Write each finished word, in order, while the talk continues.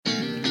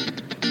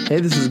Hey,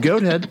 this is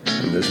Goathead.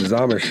 And this is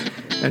Amish.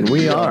 And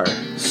we are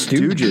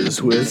Stooges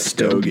with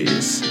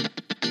Stogies.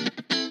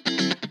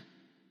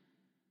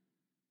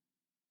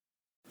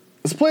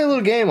 Let's play a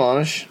little game,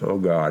 Amish. Oh,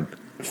 God.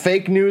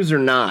 Fake news or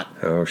not.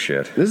 Oh,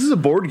 shit. This is a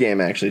board game,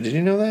 actually. Did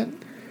you know that?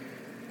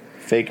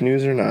 Fake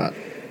news or not.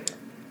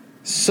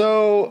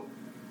 So,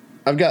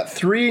 I've got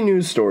 3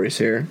 news stories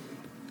here,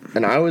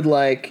 and I would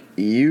like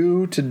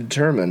you to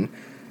determine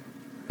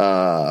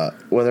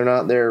whether or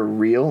not they're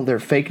real, they're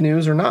fake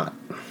news or not.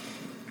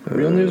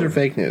 Real news or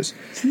fake news?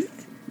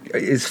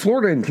 Is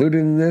Florida included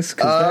in this?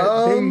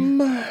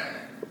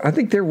 I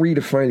think they're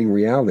redefining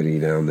reality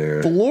down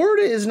there.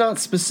 Florida is not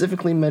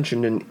specifically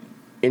mentioned in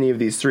any of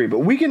these 3, but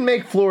we can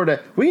make Florida.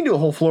 We can do a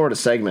whole Florida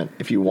segment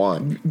if you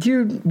want.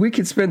 Dude, we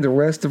could spend the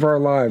rest of our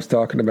lives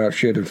talking about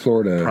shit in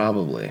Florida.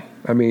 Probably.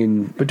 I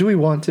mean, but do we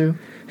want to?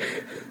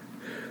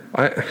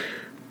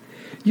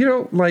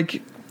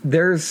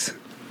 There's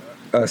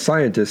a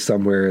scientist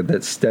somewhere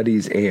that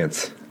studies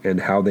ants and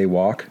how they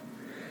walk.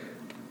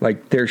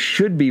 Like, there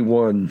should be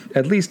one,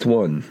 at least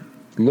one,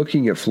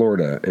 looking at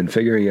Florida and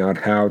figuring out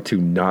how to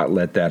not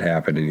let that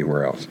happen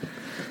anywhere else.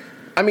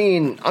 I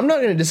mean, I'm not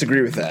going to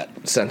disagree with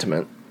that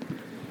sentiment.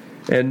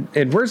 And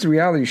where's the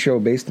reality show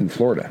based in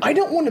Florida? I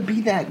don't want to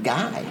be that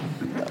guy.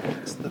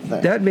 That's the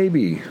thing. That may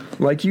be.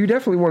 Like, you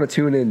definitely want to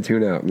tune in,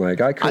 tune out.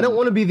 Like, I don't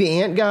want to be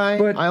the ant guy,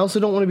 but I also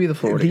don't want to be the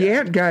Florida guy. The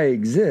ant guy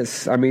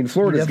exists. I mean,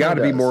 Florida's got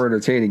to be more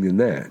entertaining than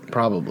that.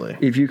 Probably.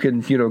 If you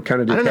can, kind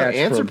of detach. I don't know,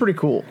 ants are pretty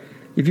cool.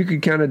 If you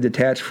could kind of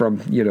detach from,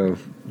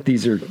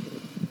 these are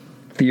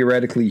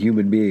theoretically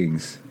human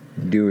beings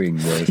doing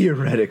this.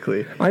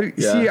 Theoretically.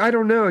 See, I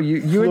don't know.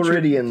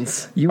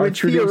 Floridians are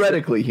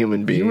theoretically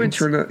human beings. You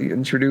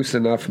introduce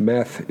enough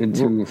meth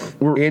into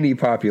any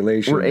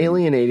population. We're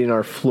alienating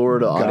our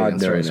Florida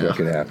audience right now. God knows what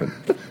could happen.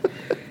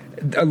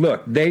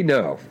 Look, they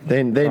know.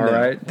 They know. All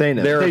right? They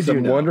know. There are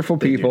some wonderful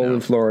people in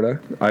Florida.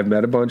 I've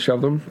met a bunch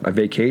of them. I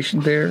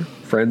vacationed there.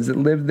 Friends that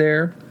lived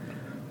there.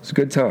 It's a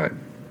good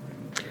time.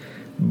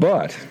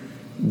 But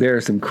there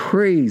are some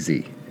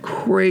crazy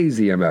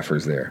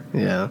MFers there.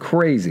 Yeah.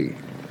 Crazy.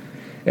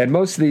 And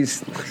most of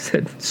these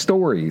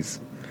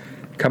stories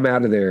come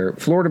out of there.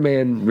 Florida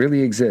man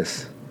really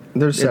exists.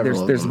 There's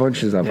several. There's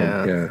bunches of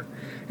them. Yeah.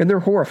 And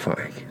they're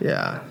horrifying.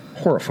 Yeah.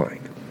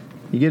 Horrifying.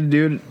 You get a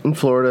dude in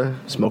Florida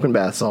smoking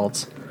bath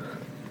salts,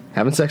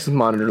 having sex with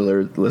monitor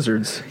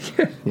lizards.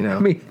 I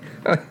mean,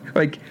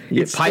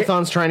 you get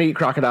pythons trying to eat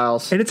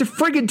crocodiles. And it's a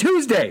friggin'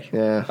 Tuesday.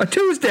 Yeah. A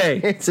Tuesday.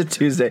 It's a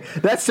Tuesday.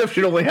 That stuff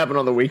should only happen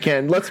on the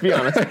weekend. Let's be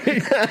honest.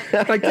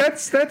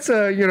 That's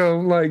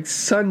a,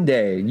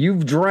 Sunday.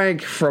 You've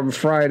drank from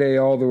Friday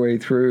all the way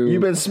through.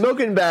 You've been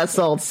smoking bath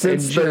salts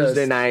since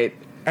Thursday night.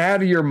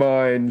 Out of your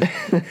mind.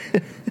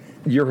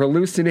 You're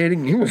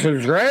hallucinating. He was a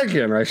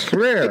dragon, I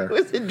swear. He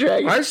was a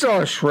dragon. I saw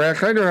a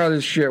Shrek. I know how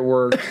this shit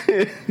works.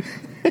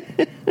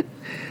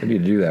 I need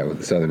to do that with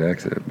the southern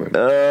accent. But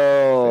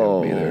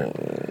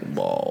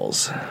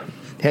balls.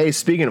 Hey,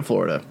 speaking of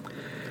Florida,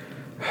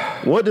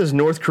 what does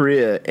North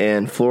Korea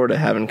and Florida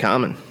have in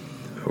common?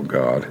 Oh,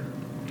 God.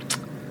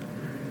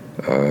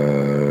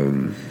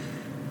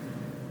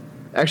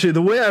 Actually,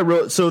 the way I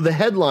wrote... So the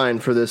headline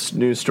for this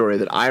news story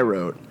that I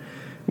wrote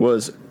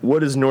was,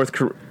 North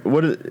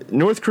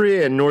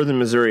Korea and Northern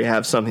Missouri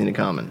have something in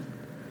common?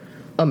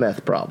 A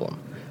meth problem.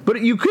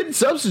 But you could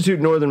substitute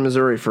Northern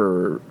Missouri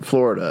for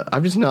Florida.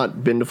 I've just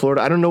not been to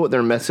Florida. I don't know what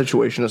their meth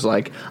situation is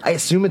like. I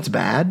assume it's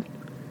bad.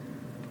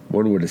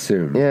 One would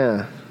assume.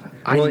 Yeah.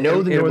 I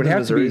know the Northern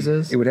Missouri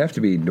is. It would have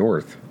to be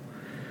North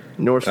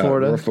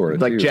Florida? North Florida,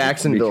 like too,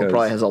 Jacksonville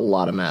probably has a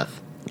lot of meth.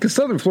 Because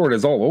Southern Florida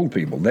is all old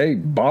people. They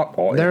bought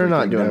all They're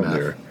not doing meth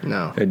there.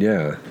 No. And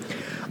yeah.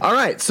 All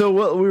right. So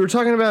what we were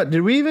talking about,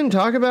 did we even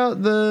talk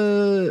about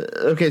the...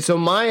 Okay, so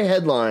my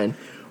headline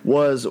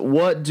was,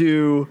 what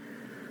do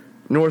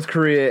North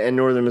Korea and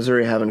Northern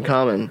Missouri have in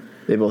common?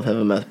 They both have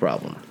a meth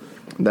problem.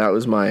 That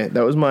was my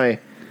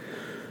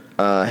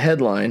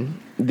headline.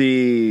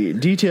 The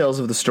details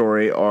of the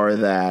story are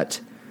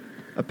that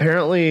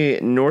apparently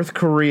North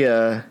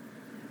Korea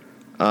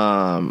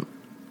has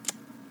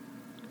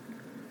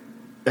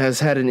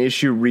had an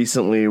issue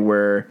recently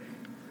where,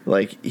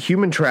 like,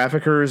 human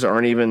traffickers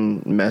aren't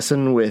even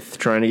messing with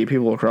trying to get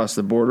people across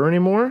the border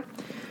anymore,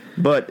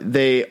 but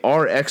they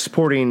are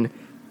exporting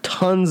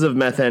tons of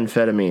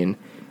methamphetamine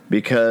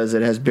because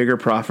it has bigger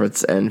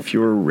profits and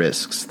fewer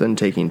risks than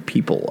taking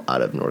people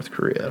out of North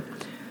Korea.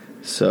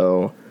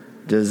 So,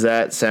 does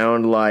that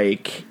sound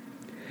like...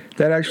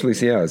 That actually,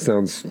 it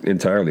sounds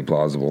entirely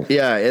plausible.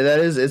 Yeah,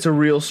 it's a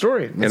real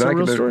story. It's a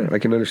real story. I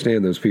can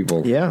understand those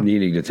people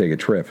needing to take a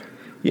trip.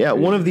 Yeah,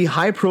 one of the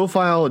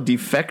high-profile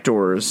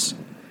defectors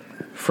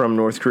from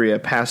North Korea,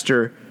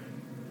 Pastor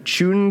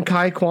Chun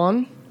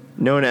Kai-kwan,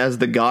 known as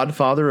the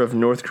godfather of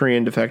North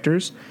Korean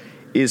defectors,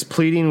 is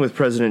pleading with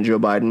President Joe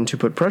Biden to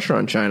put pressure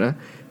on China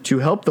to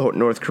help the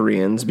North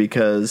Koreans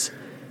because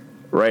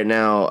right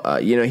now,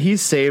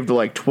 he's saved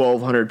like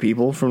 1,200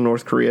 people from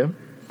North Korea.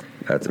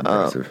 That's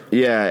impressive.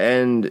 Yeah,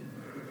 and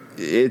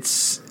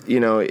it's,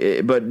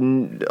 but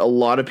a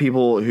lot of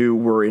people who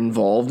were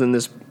involved in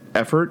this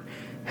effort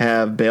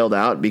have bailed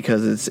out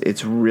because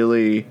it's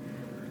really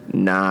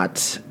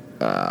not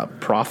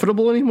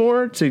profitable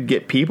anymore to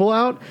get people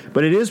out,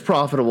 but it is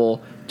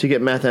profitable to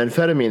get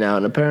methamphetamine out,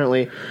 and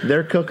apparently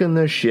they're cooking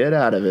the shit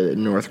out of it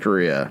in North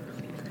Korea.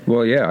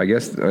 Well, yeah, I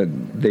guess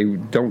they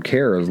don't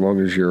care as long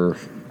as you're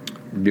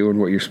doing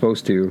what you're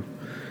supposed to.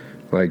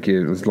 Like,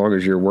 as long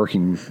as you're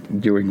working,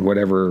 doing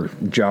whatever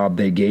job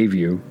they gave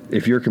you.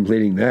 If you're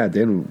completing that,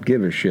 they don't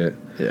give a shit.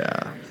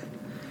 Yeah.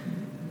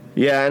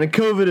 Yeah, and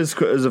COVID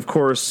is of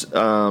course,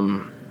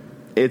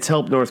 it's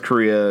helped North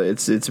Korea.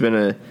 It's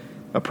been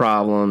a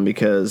problem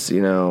because,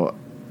 the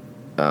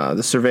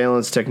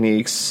surveillance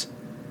techniques,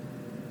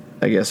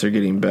 I guess, are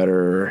getting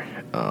better.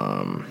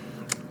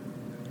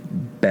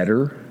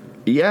 Better?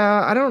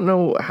 Yeah, I don't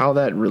know how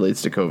that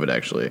relates to COVID,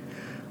 actually.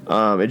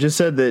 It just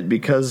said that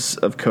because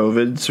of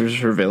COVID,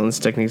 surveillance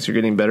techniques are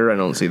getting better. I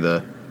don't see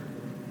the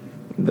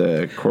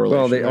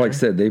correlation. Well, like I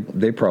said,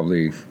 they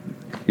probably,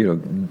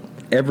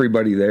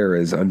 everybody there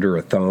is under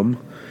a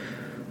thumb.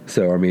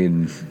 So, I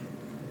mean,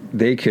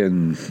 they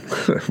can,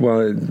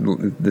 well,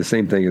 the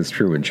same thing is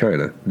true in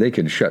China. They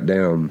can shut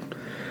down,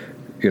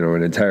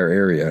 an entire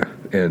area,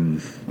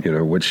 and,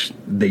 which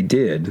they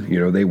did.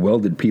 They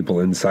welded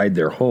people inside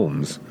their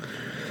homes.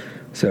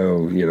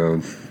 So,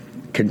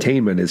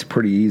 containment is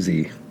pretty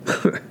easy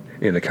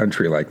in a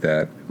country like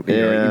that.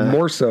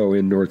 More so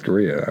in North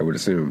Korea, I would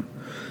assume.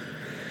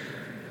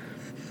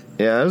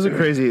 Yeah, that was a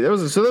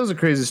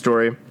crazy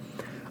story.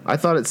 I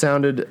thought it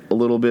sounded a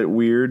little bit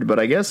weird, but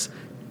I guess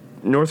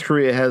North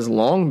Korea has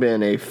long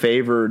been a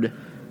favored,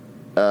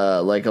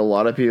 like a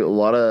lot of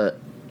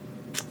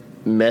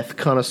meth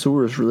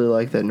connoisseurs really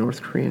like that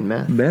North Korean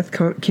meth.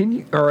 All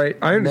right,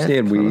 I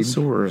understand meth weed.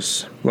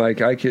 Connoisseurs.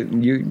 Like, I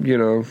can, you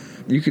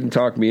can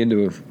talk me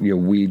into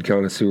weed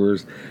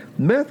connoisseurs.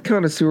 Meth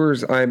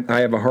connoisseurs, I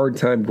have a hard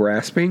time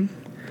grasping.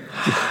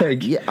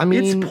 Like, yeah, I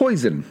mean, it's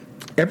poison.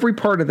 Every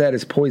part of that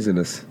is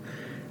poisonous,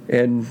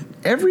 and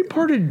every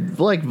part of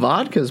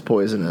vodka is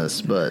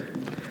poisonous. But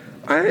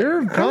there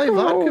are probably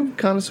vodka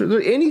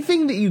connoisseurs.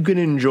 Anything that you can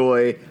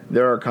enjoy,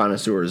 there are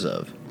connoisseurs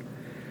of.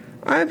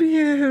 But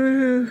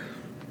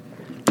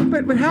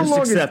how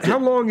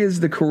long is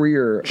the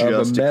career of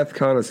a meth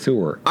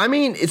connoisseur? I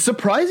mean, it's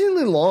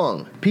surprisingly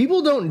long.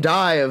 People don't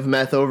die of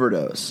meth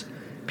overdose.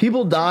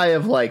 People die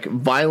of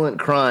violent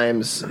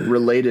crimes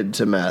related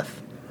to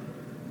meth.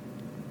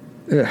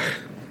 Ugh.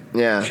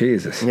 Yeah.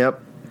 Jesus.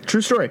 Yep. True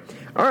story.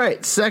 All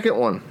right, second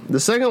one. The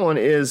second one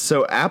is,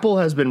 so Apple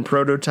has been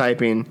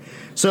prototyping.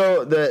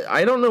 So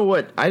I don't know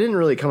I didn't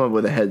really come up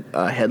with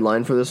a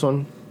headline for this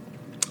one.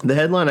 The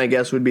headline, I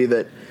guess, would be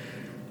that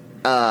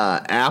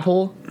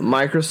Apple,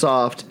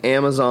 Microsoft,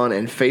 Amazon,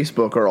 and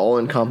Facebook are all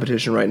in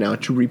competition right now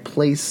to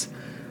replace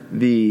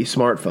the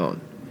smartphone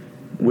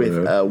with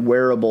a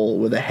wearable,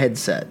 with a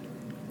headset,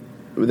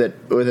 with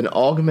an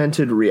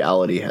augmented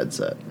reality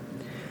headset.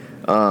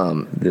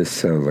 This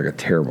sounds like a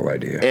terrible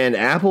idea. And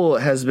Apple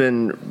has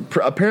been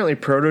apparently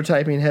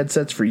prototyping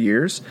headsets for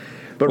years.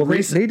 But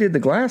they did the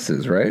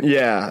glasses, right?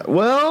 Yeah.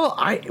 Well,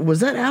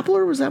 was that Apple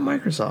or was that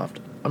Microsoft?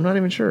 I'm not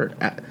even sure.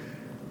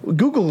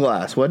 Google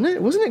Glass, wasn't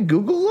it? Wasn't it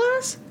Google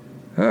Glass?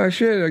 Oh,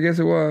 shit. I guess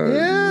it was.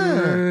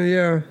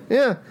 Yeah.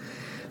 Yeah.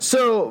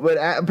 So, but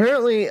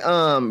apparently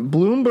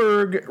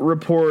Bloomberg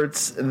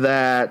reports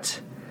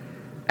that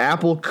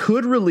Apple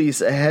could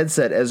release a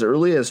headset as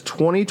early as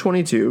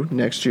 2022,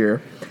 next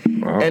year.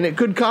 Wow. And it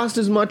could cost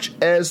as much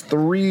as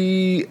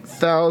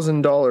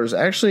 $3,000.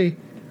 Actually,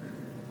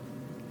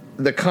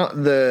 the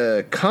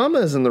comma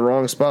is in the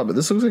wrong spot, but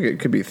this looks like it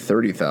could be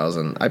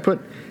 $30,000. I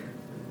put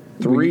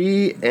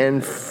 3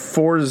 and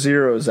 4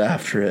 zeros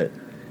after it,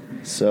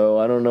 so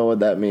I don't know what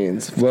that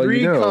means. Well,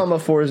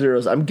 4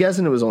 zeros. I'm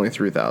guessing it was only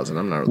 3,000.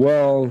 I'm not.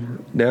 Well,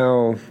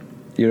 now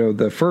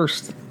the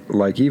first,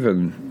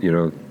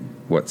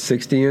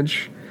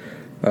 60-inch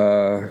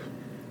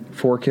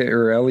 4K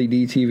or LED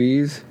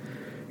TVs.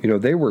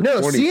 They were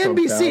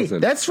CNBC.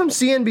 That's from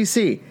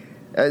CNBC,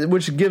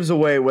 which gives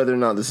away whether or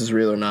not this is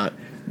real or not.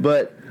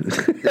 But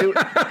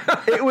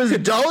it was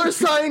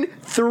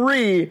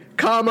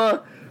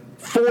 $3,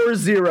 4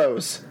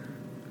 zeros.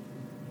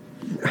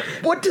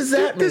 What does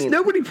that mean? Does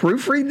nobody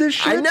proofread this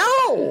shit? I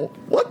know.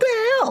 What the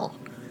hell?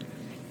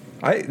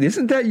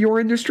 Isn't that your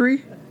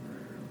industry?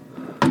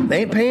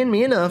 They ain't paying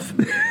me enough.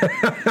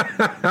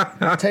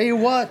 Tell you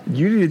what.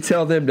 You need to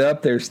tell them to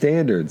up their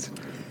standards.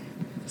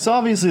 So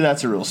obviously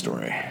that's a real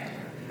story.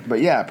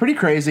 But yeah, pretty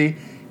crazy.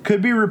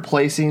 Could be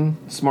replacing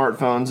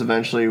smartphones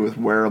eventually with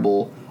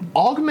wearable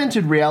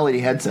augmented reality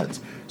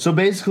headsets. So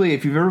basically,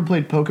 if you've ever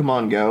played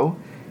Pokemon Go,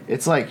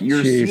 it's like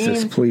you're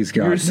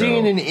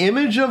seeing an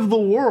image of the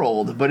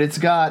world, but it's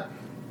got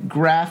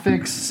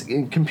graphics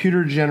and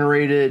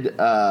computer-generated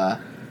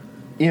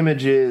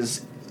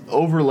images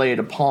overlaid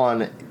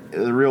upon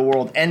the real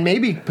world, and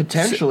maybe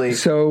potentially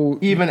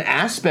even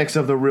aspects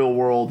of the real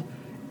world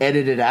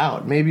edit it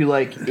out. Maybe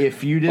like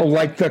if you did,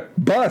 like the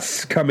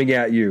bus coming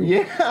at you.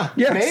 Yeah,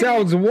 It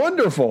sounds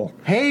wonderful.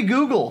 Hey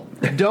Google,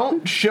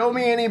 don't show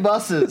me any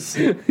buses,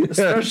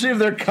 especially if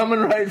they're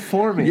coming right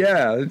for me.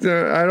 Yeah,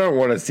 I don't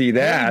want to see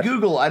that. Hey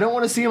Google, I don't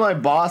want to see my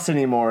boss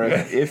anymore.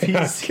 If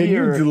he's Can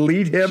here, you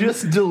delete him?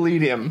 Just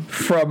delete him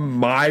From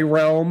my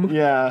realm.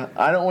 Yeah,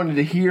 I don't want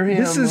to hear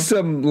him. This is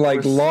some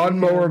like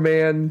Lawnmower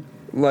Man,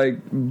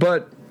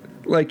 but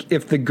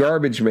if the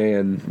Garbage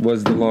Man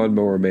was the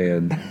Lawnmower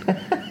Man,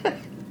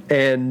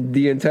 and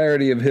the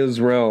entirety of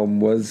his realm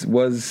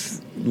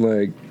was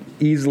like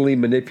easily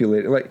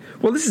manipulated. Like,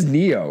 well, this is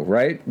Neo,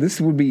 right?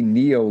 This would be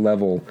Neo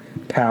level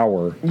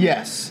power.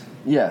 Yes.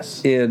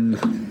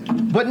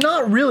 But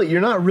not really.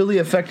 You're not really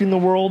affecting the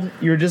world.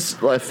 You're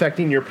just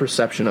affecting your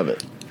perception of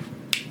it.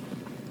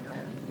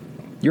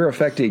 You're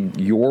affecting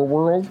your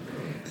world,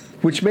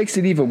 which makes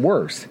it even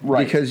worse.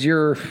 Right. Because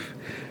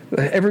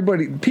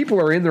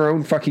people are in their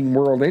own fucking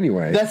world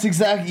anyway. That's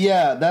exactly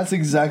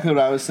what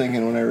I was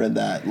thinking when I read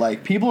that.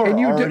 Like, people are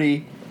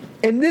already...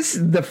 And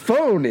the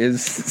phone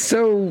is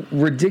so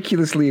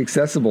ridiculously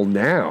accessible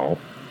now.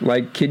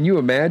 Like, can you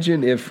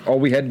imagine if all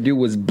we had to do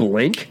was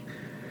blink?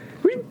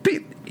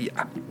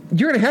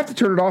 You're going to have to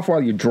turn it off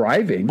while you're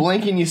driving.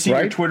 Blink and you see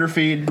your Twitter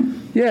feed.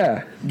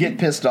 Yeah. Get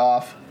pissed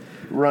off.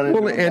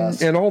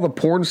 And all the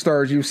porn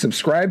stars you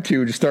subscribe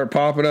to just start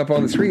popping up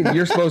on the screen.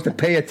 You're supposed to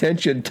pay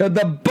attention to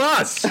the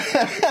bus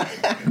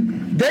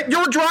that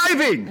you're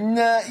driving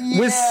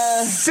with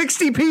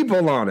 60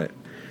 people on it.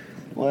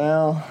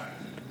 Well,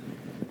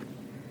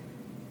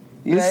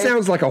 this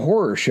sounds like a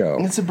horror show.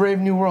 It's a brave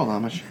new world,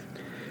 Amish.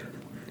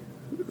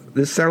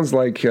 This sounds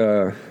like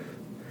where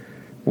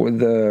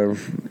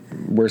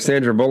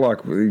Sandra Bullock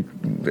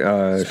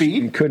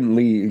Speed?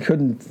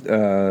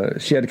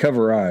 She had to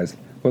cover her eyes.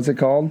 What's it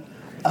called?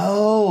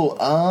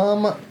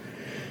 Oh,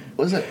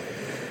 was it?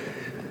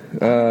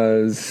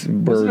 Was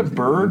it a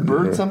bird?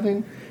 Bird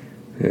something?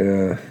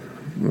 Yeah.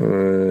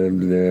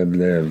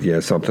 Yeah,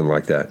 something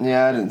like that.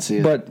 Yeah, I didn't see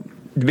it. But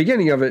the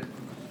beginning of it,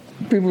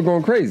 people are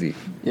going crazy.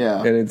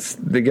 Yeah. And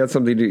they got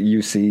something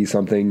you see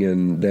something,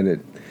 and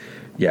then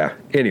yeah.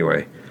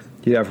 Anyway,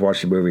 you'd have to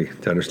watch the movie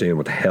to understand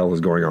what the hell is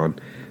going on,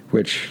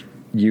 which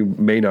you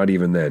may not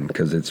even then,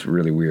 because it's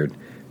really weird.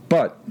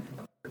 But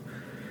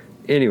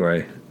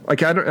anyway,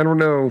 like I don't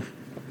know.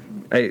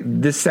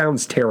 This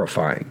sounds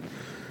terrifying.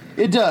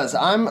 It does.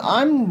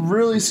 I'm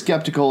really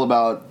skeptical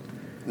about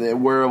the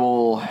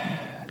wearable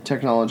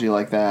technology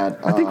like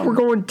that. I think we're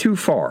going too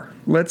far.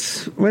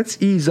 Let's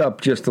ease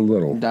up just a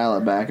little. Dial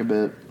it back a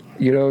bit.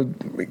 You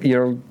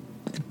know,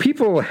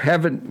 people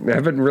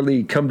haven't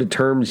really come to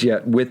terms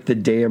yet with the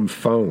damn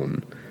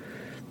phone.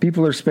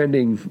 People are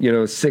spending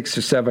 6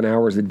 or 7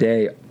 hours a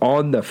day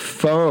on the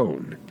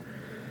phone,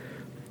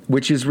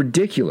 which is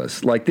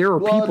ridiculous. Like, there are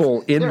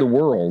people in the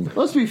world.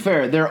 Let's be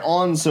fair. They're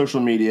on social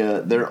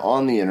media. They're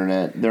on the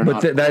internet.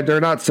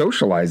 They're not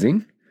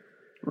socializing.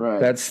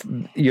 Right. That's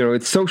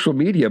it's social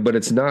media, but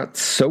it's not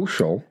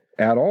social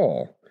at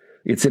all.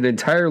 It's an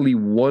entirely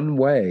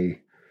one-way,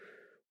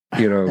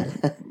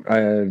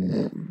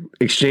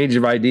 exchange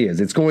of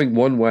ideas. It's going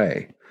one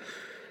way,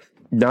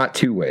 not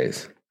two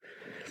ways.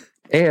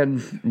 And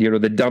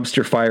the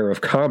dumpster fire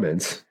of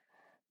comments.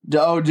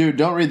 Oh, dude,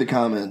 don't read the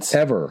comments.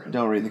 Ever.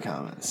 Don't read the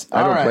comments.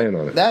 I don't plan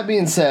on it. That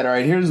being said, all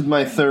right, here's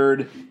my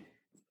third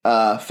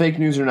fake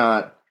news or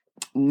not.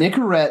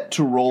 Nicorette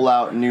to roll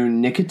out new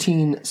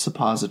nicotine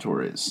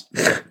suppositories.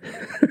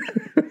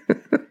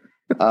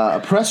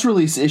 A press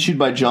release issued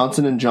by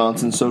Johnson &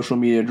 Johnson social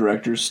media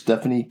director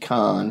Stephanie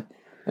Kahn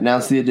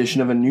announced the addition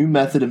of a new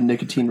method of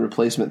nicotine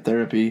replacement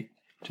therapy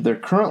to their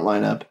current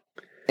lineup,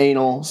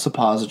 anal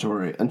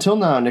suppository. Until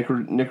now,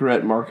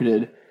 Nicorette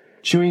marketed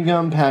chewing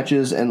gum,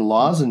 patches, and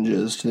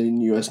lozenges to the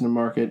U.S.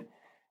 market.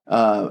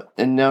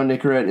 And now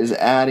Nicorette is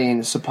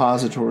adding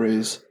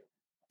suppositories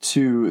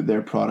to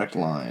their product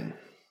line.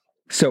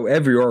 So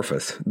every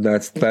orifice,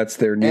 that's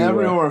their new...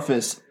 Every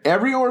orifice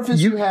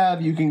you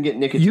have, you can get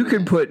nicotine. You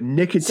can put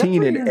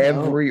nicotine in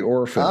every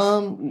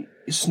orifice.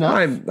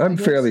 Snuff? I'm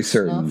fairly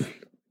certain. Snuff.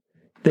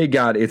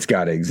 It's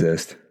got to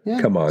exist. Yeah,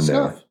 come on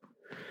snuff. now.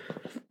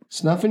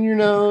 Snuff in your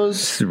nose.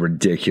 It's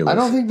ridiculous. I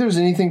don't think there's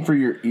anything for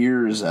your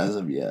ears as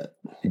of yet.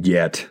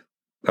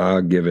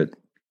 I'll give it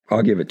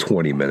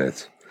 20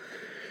 minutes.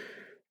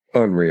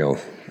 Unreal.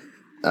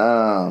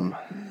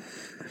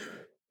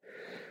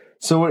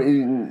 So what,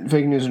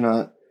 fake news or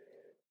not?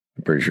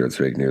 I'm pretty sure it's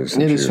fake news.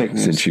 It is fake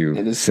news. Since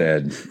you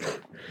said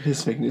it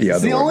is fake news. It's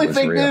the only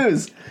fake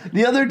news.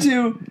 The other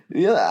two,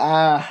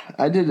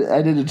 I did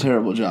a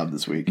terrible job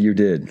this week. You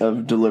did.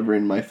 Of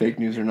delivering my fake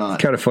news or not.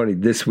 It's kind of funny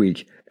this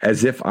week,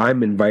 as if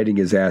I'm inviting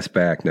his ass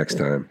back next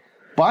time.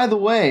 By the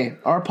way,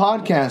 our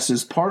podcast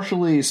is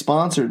partially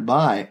sponsored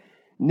by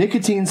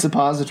nicotine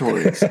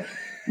suppositories.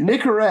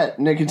 Nicorette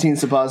nicotine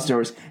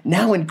suppositories,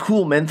 now in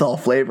cool menthol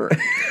flavor.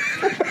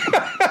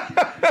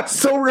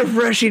 So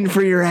refreshing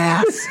for your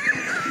ass.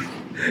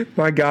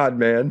 My God,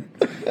 man.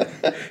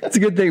 It's a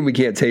good thing we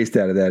can't taste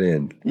out of that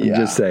end. I'm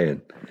just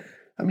saying.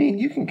 I mean,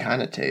 you can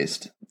kind of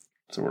taste,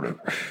 sort of.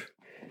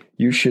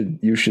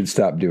 You should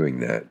stop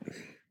doing that.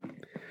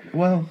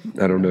 Well,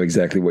 I don't know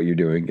exactly what you're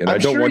doing, and I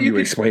don't want you to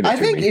explain it to me. I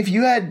think if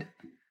you had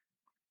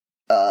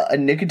a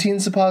nicotine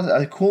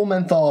suppository, a cool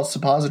menthol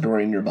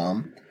suppository in your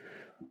bum,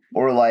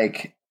 or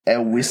like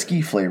a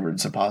whiskey flavored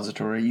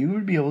suppository, you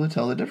would be able to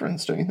tell the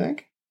difference, don't you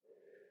think?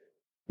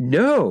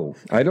 No,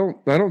 I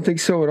don't think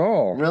so at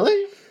all.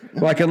 Really?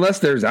 Like, unless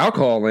there's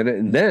alcohol in it,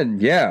 and then,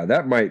 yeah,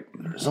 that might...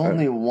 There's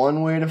only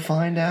one way to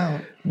find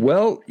out.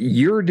 Well,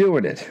 you're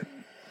doing it.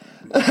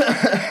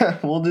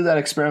 We'll do that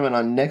experiment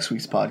on next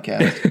week's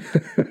podcast.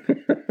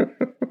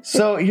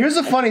 So here's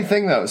a funny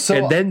thing, though. So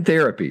and then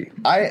therapy.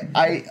 I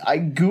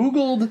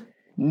Googled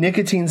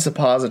nicotine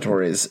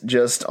suppositories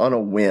just on a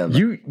whim.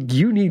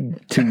 You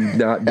need to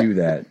not do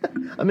that.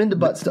 I'm into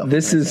butt stuff.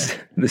 This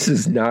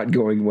is not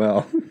going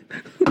well.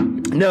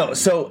 No,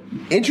 so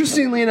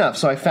interestingly enough,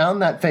 so I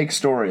found that fake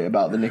story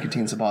about the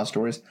nicotine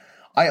suppositories.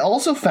 I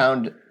also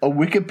found a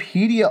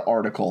Wikipedia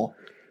article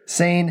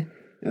saying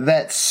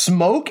that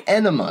smoke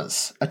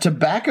enemas, a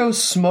tobacco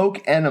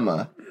smoke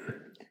enema,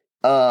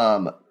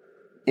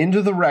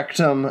 into the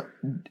rectum,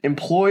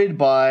 employed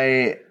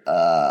by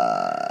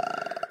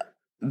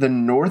the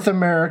North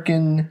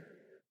American,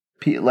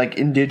 like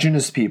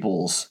indigenous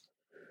peoples,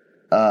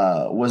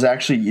 was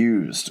actually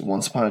used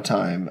once upon a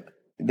time.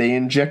 They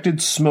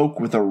injected smoke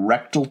with a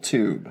rectal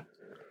tube.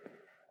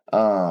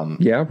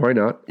 Yeah, why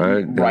not?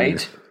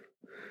 Right.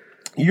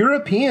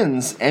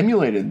 Europeans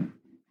emulated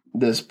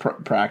this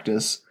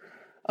practice.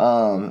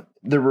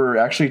 There were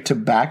actually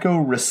tobacco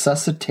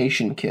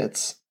resuscitation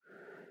kits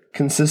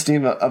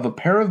consisting of a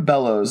pair of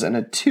bellows and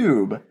a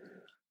tube.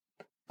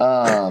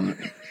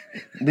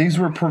 These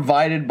were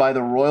provided by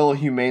the Royal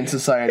Humane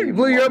Society. It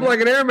blew you up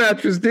like an air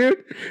mattress,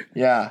 dude.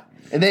 Yeah.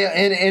 And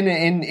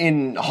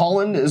in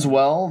Holland as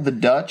well, the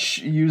Dutch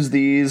used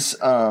these.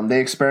 They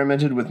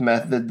experimented with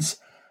methods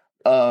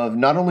of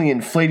not only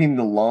inflating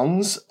the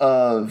lungs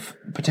of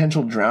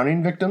potential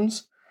drowning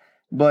victims,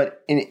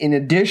 but in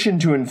addition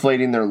to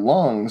inflating their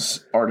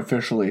lungs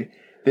artificially,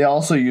 they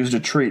also used a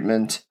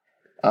treatment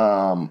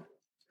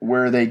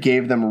where they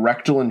gave them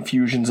rectal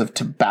infusions of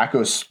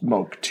tobacco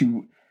smoke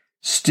to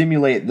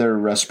stimulate their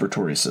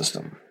respiratory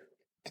system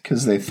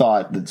because they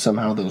thought that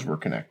somehow those were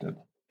connected.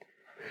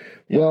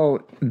 Yeah. Well,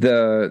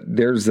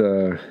 there's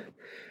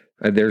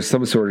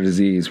some sort of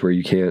disease where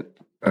you can't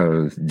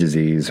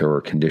disease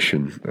or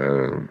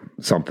condition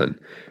something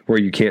where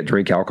you can't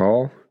drink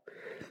alcohol,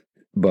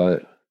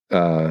 but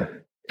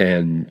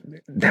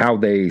and how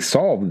they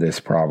solve this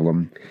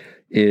problem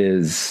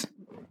is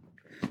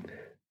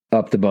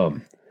up the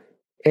bum,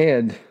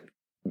 and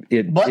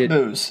it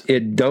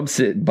dumps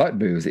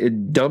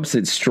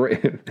it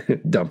straight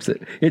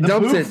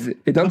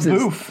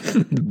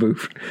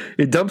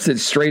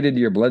into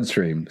your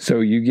bloodstream, so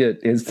you get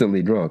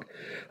instantly drunk.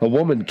 A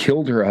woman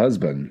killed her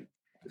husband,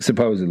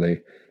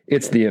 supposedly.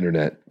 It's the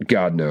internet,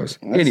 God knows.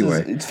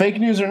 Anyway, it's fake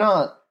news or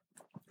not.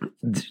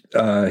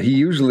 He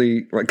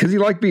usually, because he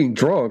liked being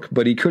drunk,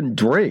 but he couldn't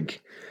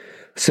drink,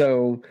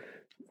 so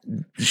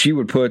she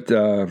would put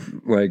So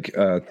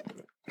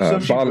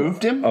she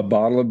moved him? a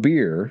bottle of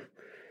beer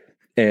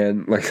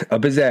and like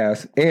up his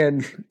ass,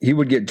 and he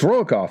would get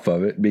drunk off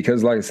of it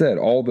because, like I said,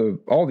 all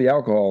the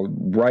alcohol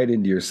right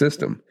into your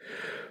system.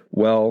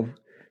 Well,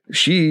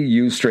 she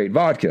used straight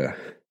vodka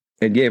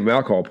and gave him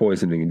alcohol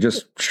poisoning and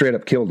just straight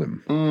up killed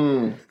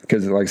him.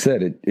 Because, like I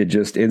said, it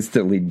just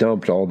instantly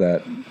dumped all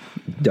that.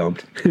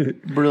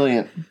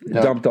 Brilliant.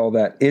 Yep. Dumped all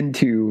that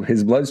into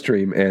his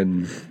bloodstream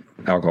and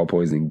alcohol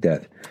poisoning,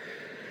 death.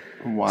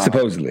 Wow.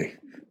 Supposedly.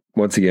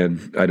 Once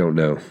again, I don't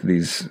know.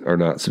 These are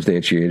not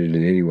substantiated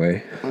in any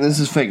way. This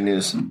is fake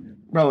news.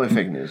 Probably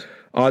fake news.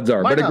 Odds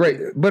are, but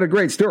a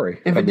great story.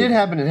 If it did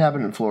happen, it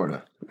happened in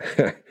Florida.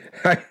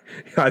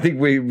 I think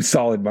we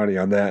solid money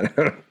on that.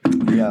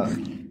 Yeah.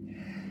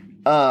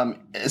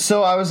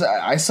 So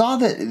I saw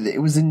that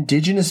it was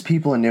indigenous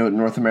people in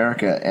North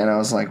America, and I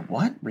was like,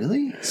 what?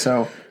 Really?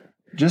 So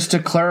just to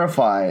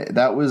clarify,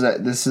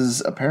 this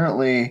is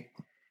apparently,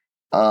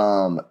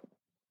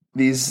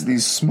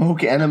 these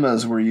smoke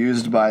enemas were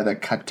used by the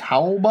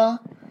Catawba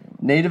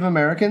Native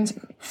Americans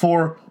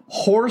for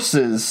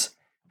horses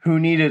who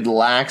needed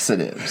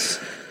laxatives.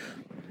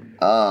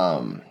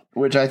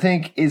 Which I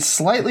think is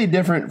slightly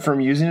different from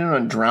using it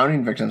on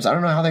drowning victims. I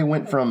don't know how they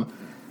went from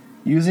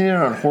using it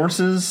on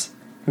horses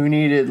who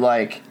needed,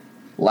 like,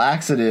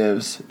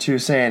 laxatives to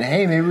saying,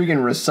 hey, maybe we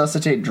can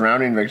resuscitate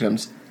drowning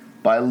victims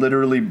by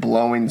literally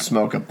blowing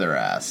smoke up their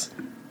ass.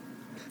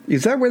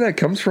 Is that where that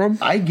comes from?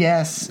 I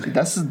guess.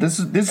 This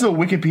is a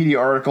Wikipedia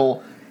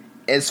article.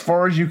 As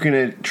far as you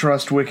can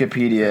trust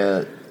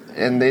Wikipedia,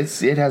 and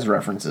it has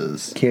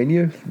references. Can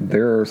you?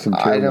 There are some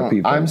terrible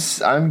people. I'm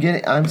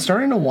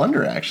starting to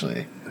wonder,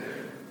 actually.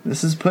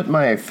 This has put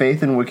my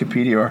faith in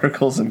Wikipedia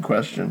articles in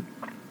question.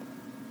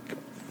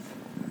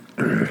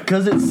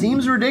 Because it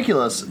seems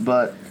ridiculous,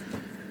 but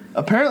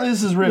apparently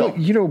this is real.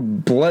 Well,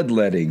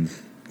 bloodletting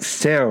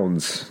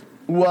sounds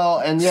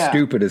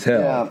stupid as hell.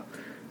 Yeah.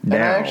 Now,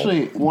 and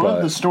actually, one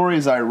of the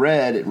stories I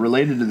read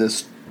related to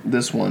this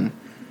one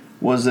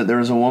was that there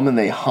was a woman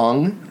they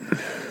hung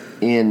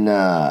in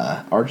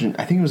I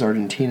think it was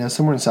Argentina,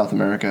 somewhere in South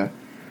America,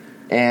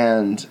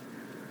 and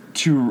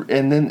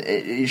then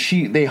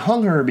they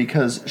hung her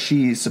because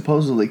she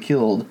supposedly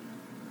killed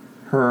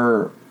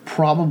her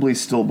probably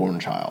stillborn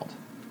child.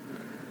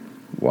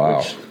 Wow.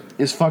 Which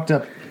is fucked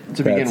up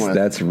to begin with.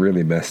 That's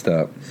really messed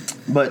up.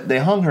 But they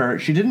hung her.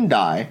 She didn't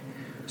die,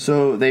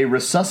 so they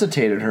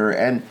resuscitated her,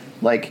 and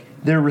like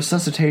their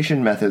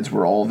resuscitation methods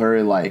were all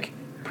very like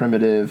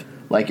primitive.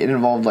 Like it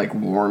involved like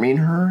warming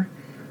her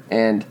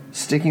and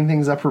sticking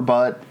things up her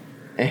butt.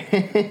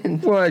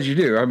 And well, as you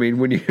do. I mean,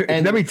 when you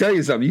let me tell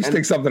you something. You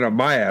stick something up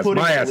my ass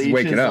is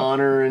waking up on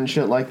her and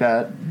shit like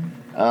that.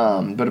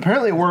 But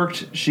apparently it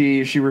worked.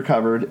 She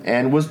recovered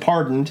and was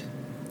pardoned.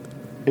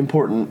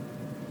 Important.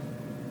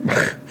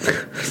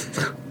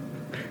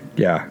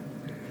 Yeah.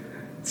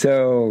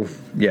 So,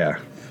 yeah.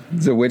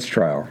 It's a witch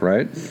trial,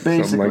 right?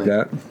 Basically. Something like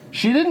that.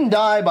 She didn't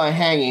die by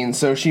hanging,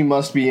 so she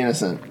must be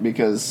innocent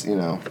because, you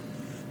know.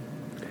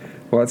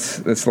 Well,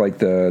 that's like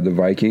the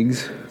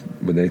Vikings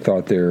when they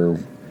thought their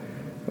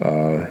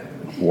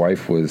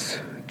wife was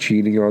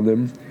cheating on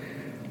them.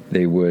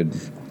 They would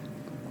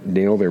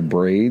nail their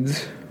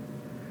braids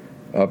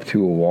up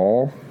to a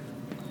wall,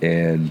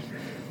 and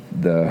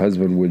the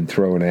husband would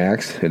throw an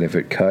axe, and if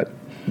it cut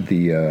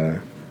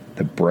the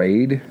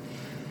braid,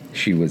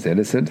 she was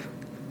innocent.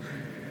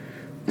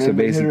 So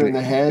basically, in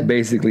the head?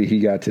 Basically, he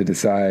got to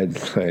decide,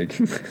 like,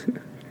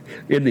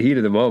 in the heat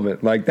of the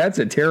moment. Like, that's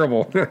a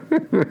terrible way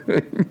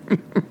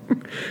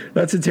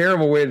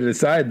to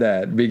decide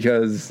that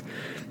because,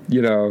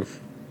 you know,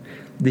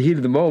 the heat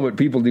of the moment,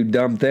 people do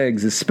dumb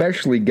things,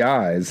 especially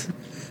guys,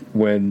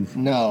 when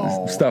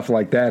stuff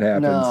like that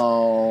happens.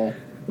 No.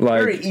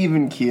 Like, very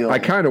even keel. I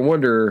kind of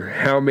wonder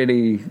how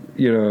many,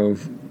 you know,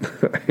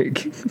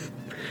 like,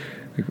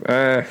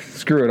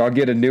 screw it, I'll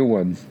get a new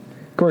one.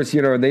 Of course,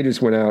 you know, and they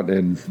just went out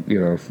and, you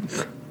know,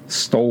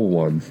 stole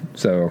one.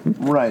 So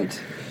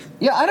right.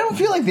 Yeah, I don't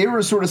feel like they were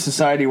a sort of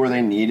society where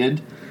they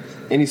needed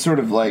any sort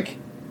of, like,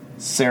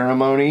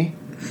 ceremony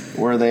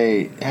where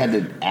they had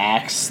to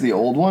axe the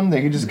old one.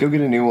 They could just go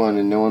get a new one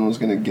and no one was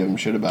going to give them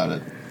shit about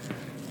it.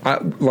 I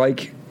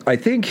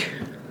think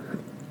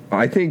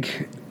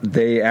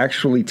they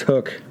actually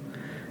took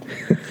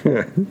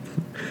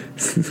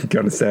it's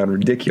going to sound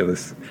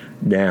ridiculous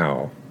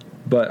now,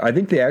 but I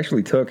think they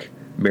actually took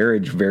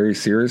marriage very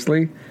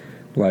seriously.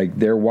 Like,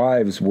 their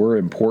wives were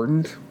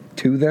important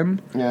to them.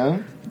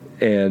 Yeah.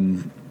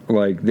 And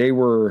like they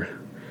were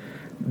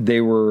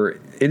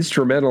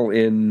instrumental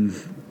in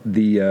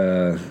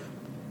the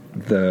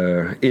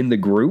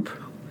group.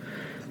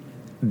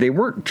 They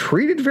weren't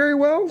treated very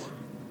well,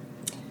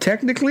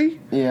 technically.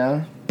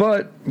 Yeah.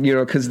 But, you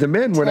know, because the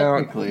men went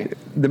out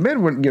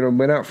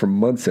for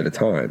months at a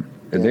time,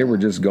 and they were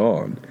just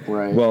gone.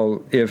 Right.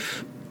 Well,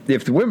 if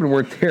the women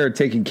weren't there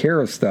taking care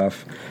of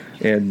stuff,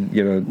 and,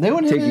 you know,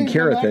 taking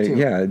care of things,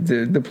 yeah,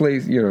 the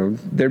place, you know,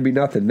 there'd be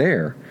nothing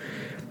there.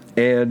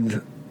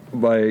 And,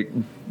 like,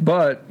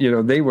 but, you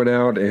know, they went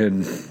out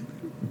and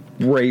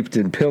raped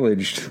and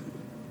pillaged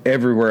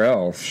everywhere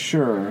else.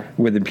 Sure.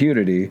 With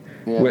impunity.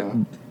 Yeah.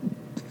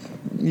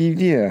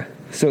 Yeah.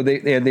 So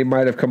they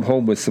might have come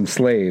home with some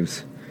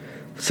slaves,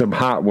 some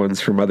hot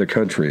ones from other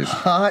countries.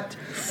 Hot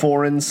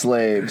foreign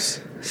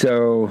slaves.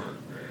 So,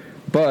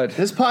 but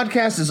this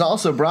podcast is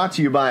also brought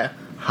to you by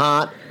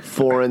hot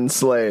foreign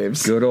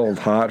slaves. Good old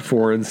hot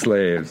foreign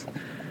slaves.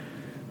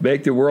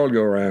 Make the world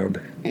go round.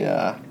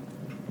 Yeah.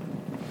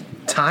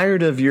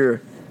 Tired of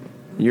your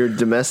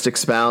domestic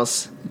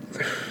spouse?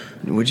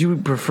 Would you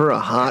prefer a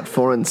hot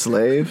foreign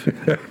slave?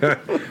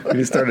 We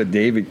just started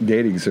a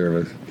dating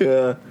service.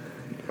 Yeah.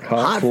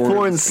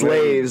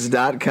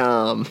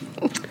 Hotforeignslaves.com.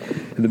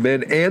 The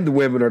men and the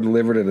women are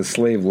delivered in a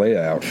slave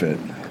Leia outfit.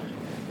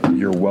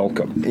 You're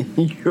welcome.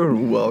 You're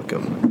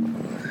welcome.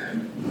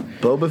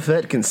 Boba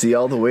Fett can see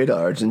all the way to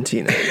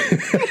Argentina.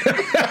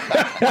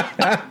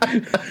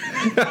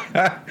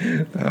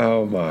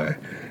 Oh, my.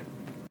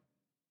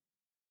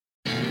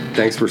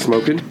 Thanks for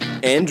smoking.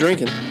 And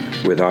drinking.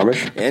 With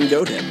Amish. And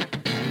Goathead.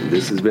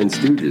 This has been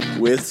Stooges.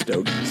 With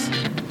Stogies.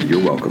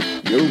 You're welcome.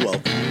 You're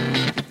welcome.